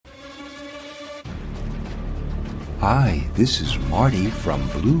Hi, this is Marty from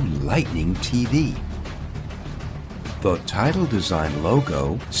Blue Lightning TV. The title design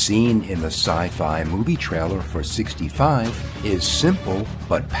logo, seen in the Sci-Fi movie trailer for 65, is simple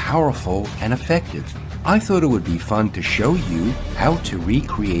but powerful and effective. I thought it would be fun to show you how to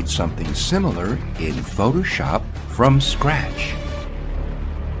recreate something similar in Photoshop from scratch.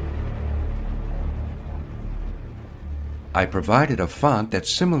 I provided a font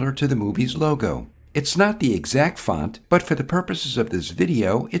that's similar to the movie's logo. It's not the exact font, but for the purposes of this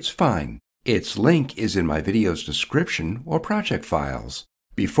video, it's fine. Its link is in my video's description or project files.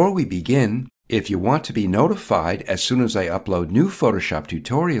 Before we begin, if you want to be notified as soon as I upload new Photoshop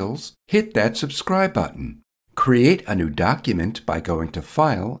tutorials, hit that subscribe button. Create a new document by going to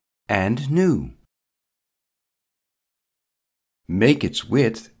File and New. Make its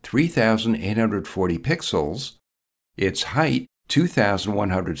width 3,840 pixels, its height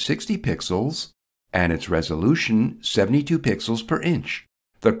 2,160 pixels, and its resolution 72 pixels per inch.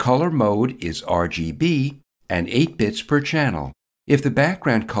 The color mode is RGB and 8 bits per channel. If the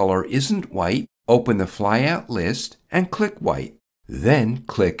background color isn't white, open the flyout list and click white. Then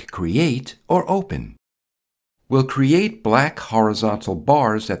click Create or Open. We'll create black horizontal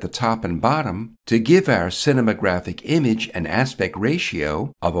bars at the top and bottom to give our cinematographic image an aspect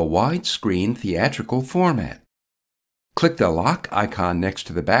ratio of a widescreen theatrical format. Click the lock icon next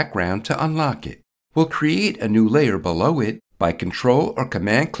to the background to unlock it. We'll create a new layer below it by Control or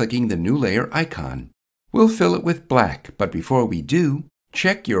Command clicking the new layer icon. We'll fill it with black, but before we do,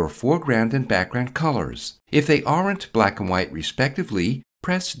 check your foreground and background colors. If they aren't black and white respectively,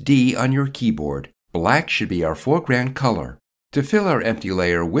 press D on your keyboard. Black should be our foreground color. To fill our empty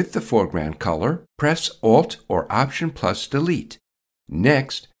layer with the foreground color, press Alt or Option plus Delete.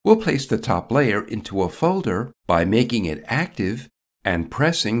 Next, we'll place the top layer into a folder by making it active and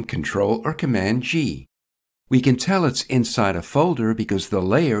pressing Ctrl or Command G. We can tell it's inside a folder because the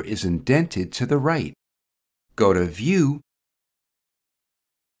layer is indented to the right. Go to View,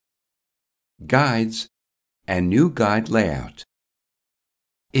 Guides, and New Guide Layout.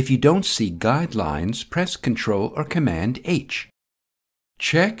 If you don't see guidelines, press Ctrl or Command H.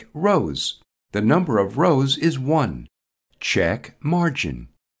 Check Rows. The number of rows is 1. Check Margin.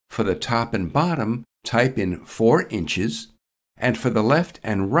 For the top and bottom, type in 4 inches, and for the left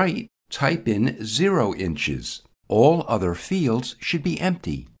and right, type in 0 inches. All other fields should be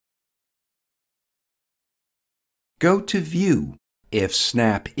empty. Go to View. If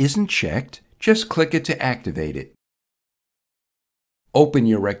Snap isn't checked, just click it to activate it. Open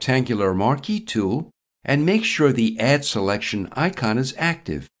your rectangular marquee tool and make sure the Add Selection icon is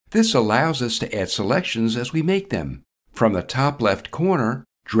active. This allows us to add selections as we make them. From the top left corner,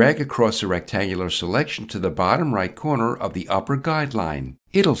 drag across the rectangular selection to the bottom right corner of the upper guideline.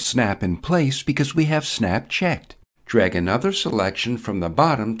 It'll snap in place because we have Snap checked. Drag another selection from the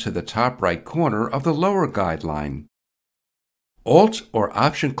bottom to the top right corner of the lower guideline. Alt or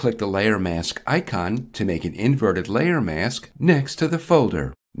Option click the layer mask icon to make an inverted layer mask next to the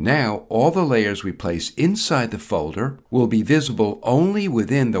folder. Now all the layers we place inside the folder will be visible only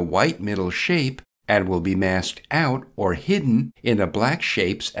within the white middle shape and will be masked out or hidden in the black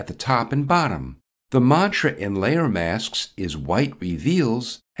shapes at the top and bottom. The mantra in layer masks is white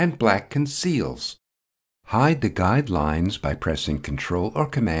reveals and black conceals. Hide the guidelines by pressing Ctrl or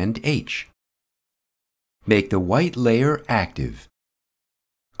Command H. Make the white layer active.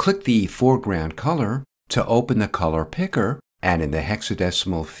 Click the foreground color to open the color picker and in the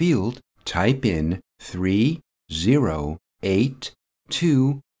hexadecimal field, type in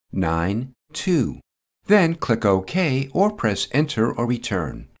 308292. Then click OK or press Enter or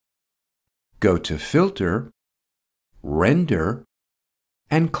Return. Go to Filter, Render,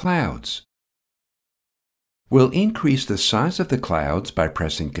 and Clouds. We'll increase the size of the clouds by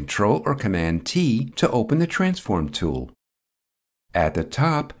pressing Ctrl or Command T to open the Transform tool. At the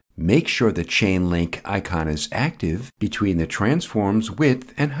top, make sure the chain link icon is active between the transform's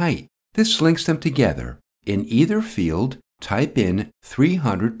width and height. This links them together. In either field, type in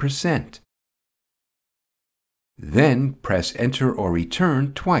 300%. Then press Enter or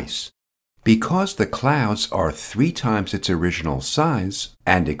Return twice. Because the clouds are 3 times its original size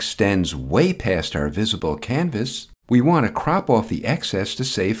and extends way past our visible canvas, we want to crop off the excess to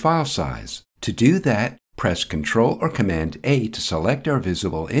save file size. To do that, press Ctrl or Command A to select our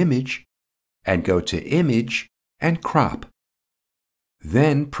visible image and go to Image and Crop.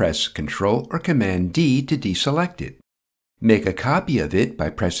 Then press Ctrl or Command D to deselect it. Make a copy of it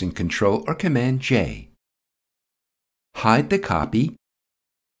by pressing Ctrl or Command J. Hide the copy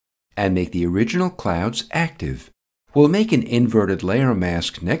and make the original clouds active. We'll make an inverted layer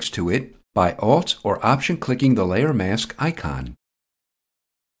mask next to it by Alt or Option clicking the layer mask icon.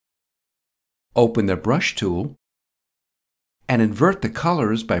 Open the brush tool and invert the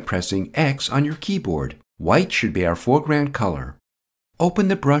colors by pressing X on your keyboard. White should be our foreground color. Open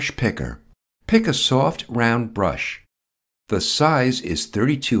the brush picker. Pick a soft, round brush. The size is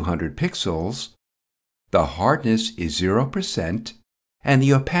 3200 pixels, the hardness is 0%, and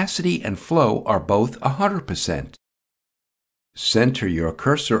the opacity and flow are both 100%. Center your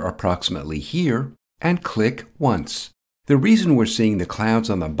cursor approximately here and click once. The reason we're seeing the clouds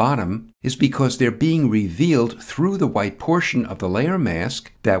on the bottom is because they're being revealed through the white portion of the layer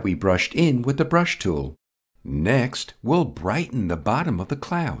mask that we brushed in with the brush tool. Next, we'll brighten the bottom of the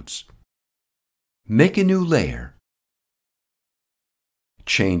clouds. Make a new layer.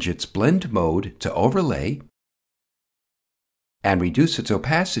 Change its blend mode to overlay and reduce its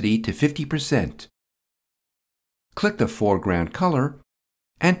opacity to 50%. Click the foreground color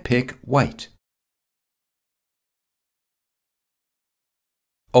and pick white.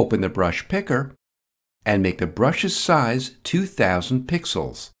 Open the brush picker and make the brush's size 2000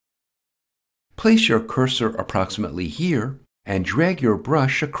 pixels. Place your cursor approximately here and drag your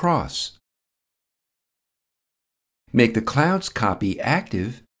brush across. Make the clouds copy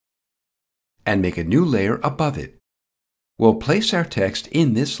active and make a new layer above it. We'll place our text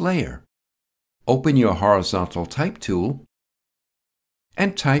in this layer. Open your horizontal type tool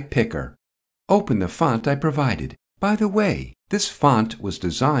and type picker. Open the font I provided. By the way, this font was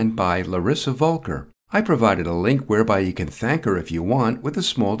designed by Larissa Volker. I provided a link whereby you can thank her if you want with a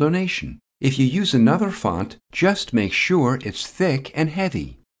small donation. If you use another font, just make sure it's thick and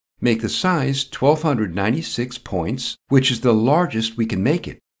heavy. Make the size 1296 points, which is the largest we can make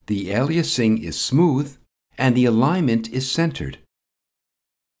it. The aliasing is smooth and the alignment is centered.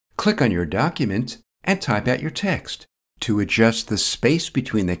 Click on your document and type out your text. To adjust the space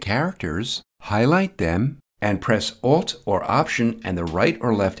between the characters, highlight them and press Alt or Option and the right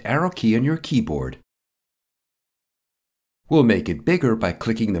or left arrow key on your keyboard. We'll make it bigger by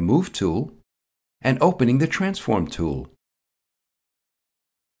clicking the Move tool and opening the Transform tool.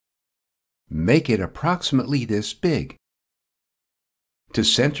 Make it approximately this big. To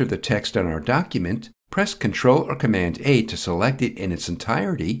center the text on our document, press Ctrl or Command A to select it in its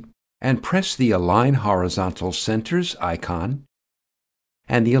entirety, and press the Align Horizontal Centers icon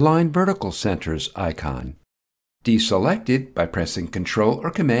and the Align Vertical Centers icon. Deselect it by pressing Ctrl or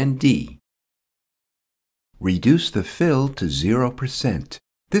Command D. Reduce the fill to 0%.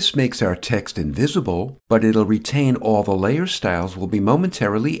 This makes our text invisible, but it'll retain all the layer styles we'll be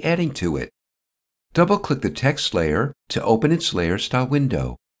momentarily adding to it. Double-click the text layer to open its layer style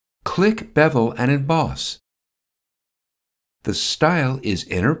window. Click Bevel and Emboss. The style is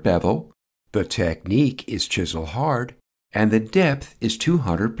inner bevel, the technique is chisel hard, and the depth is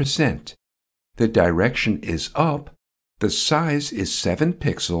 200%. The direction is up, the size is 7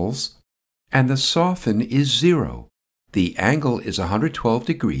 pixels, and the soften is 0. The angle is 112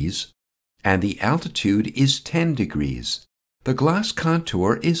 degrees, and the altitude is 10 degrees. The gloss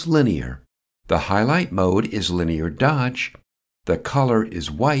contour is linear. The highlight mode is linear dodge, the color is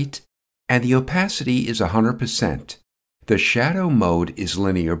white, and the opacity is 100%. The shadow mode is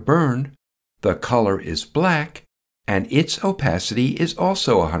linear burn, the color is black, and its opacity is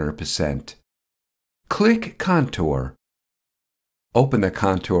also 100%. Click Contour. Open the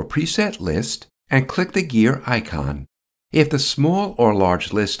Contour preset list and click the gear icon. If the small or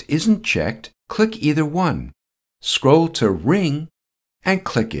large list isn't checked, click either one. Scroll to Ring and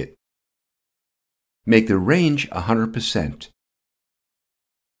click it. Make the range 100%.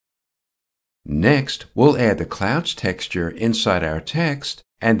 Next, we'll add the clouds texture inside our text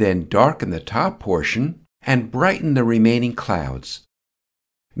and then darken the top portion and brighten the remaining clouds.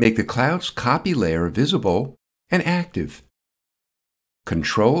 Make the clouds copy layer visible and active.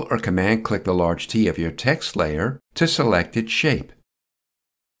 Control or Command click the large T of your text layer to select its shape.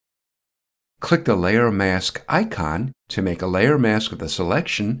 Click the layer mask icon to make a layer mask of the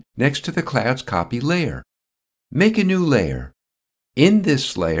selection next to the clouds copy layer. Make a new layer. In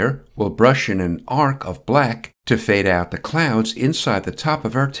this layer, we'll brush in an arc of black to fade out the clouds inside the top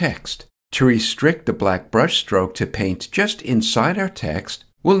of our text. To restrict the black brush stroke to paint just inside our text,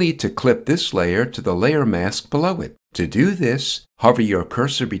 we'll need to clip this layer to the layer mask below it. To do this, hover your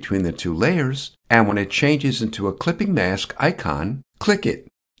cursor between the two layers, and when it changes into a clipping mask icon, click it.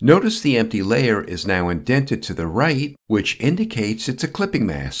 Notice the empty layer is now indented to the right, which indicates it's a clipping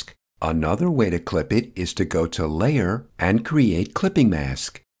mask. Another way to clip it is to go to Layer and create Clipping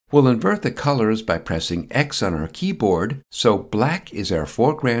Mask. We'll invert the colors by pressing X on our keyboard, so black is our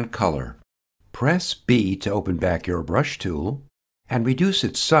foreground color. Press B to open back your brush tool, and reduce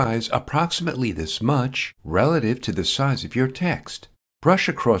its size approximately this much relative to the size of your text. Brush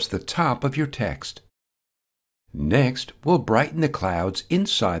across the top of your text. Next, we'll brighten the clouds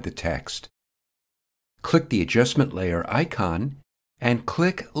inside the text. Click the adjustment layer icon and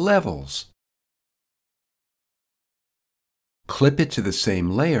click Levels. Clip it to the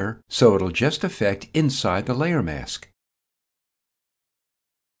same layer so it'll just affect inside the layer mask.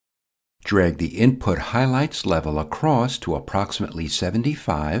 Drag the input highlights level across to approximately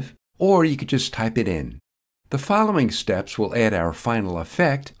 75, or you could just type it in. The following steps will add our final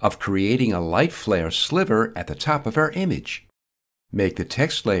effect of creating a light flare sliver at the top of our image. Make the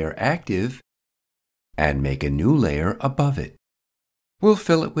text layer active and make a new layer above it. We'll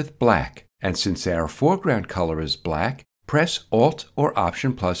fill it with black, and since our foreground color is black, press Alt or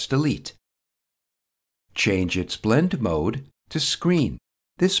Option plus Delete. Change its blend mode to screen.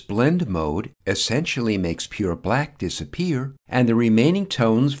 This blend mode essentially makes pure black disappear, and the remaining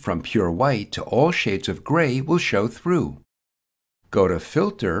tones from pure white to all shades of gray will show through. Go to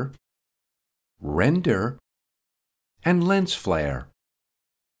Filter, Render, and Lens Flare.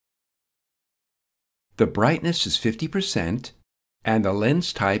 The brightness is 50%, and the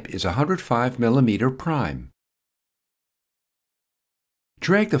lens type is 105mm prime.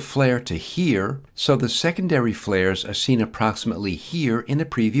 Drag the flare to here so the secondary flares are seen approximately here in the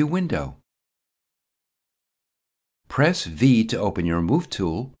preview window. Press V to open your Move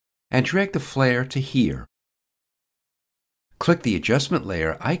tool and drag the flare to here. Click the adjustment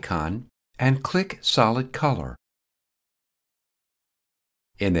layer icon and click Solid Color.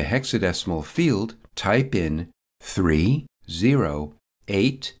 In the hexadecimal field, type in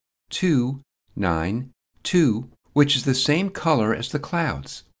 308,292, which is the same color as the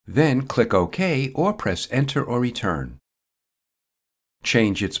clouds. Then click OK or press Enter or Return.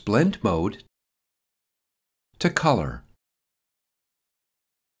 Change its blend mode to color.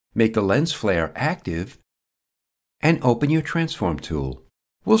 Make the lens flare active and open your Transform tool.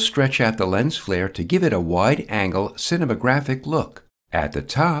 We'll stretch out the lens flare to give it a wide-angle cinematographic look. At the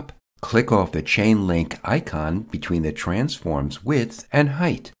top, click off the chain link icon between the transform's width and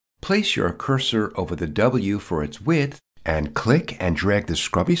height. Place your cursor over the W for its width and click and drag the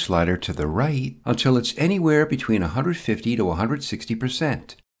scrubby slider to the right until it's anywhere between 150 to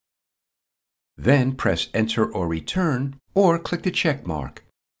 160%. Then press Enter or Return, or click the check mark.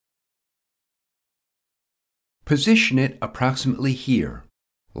 Position it approximately here.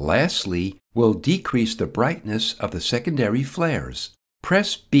 Lastly, we'll decrease the brightness of the secondary flares.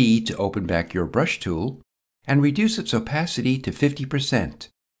 Press B to open back your brush tool and reduce its opacity to 50%.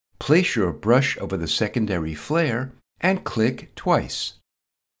 Place your brush over the secondary flare and click twice.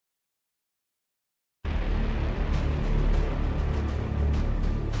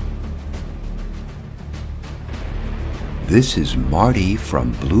 This is Marty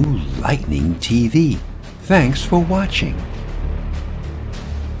from Blue Lightning TV. Thanks for watching.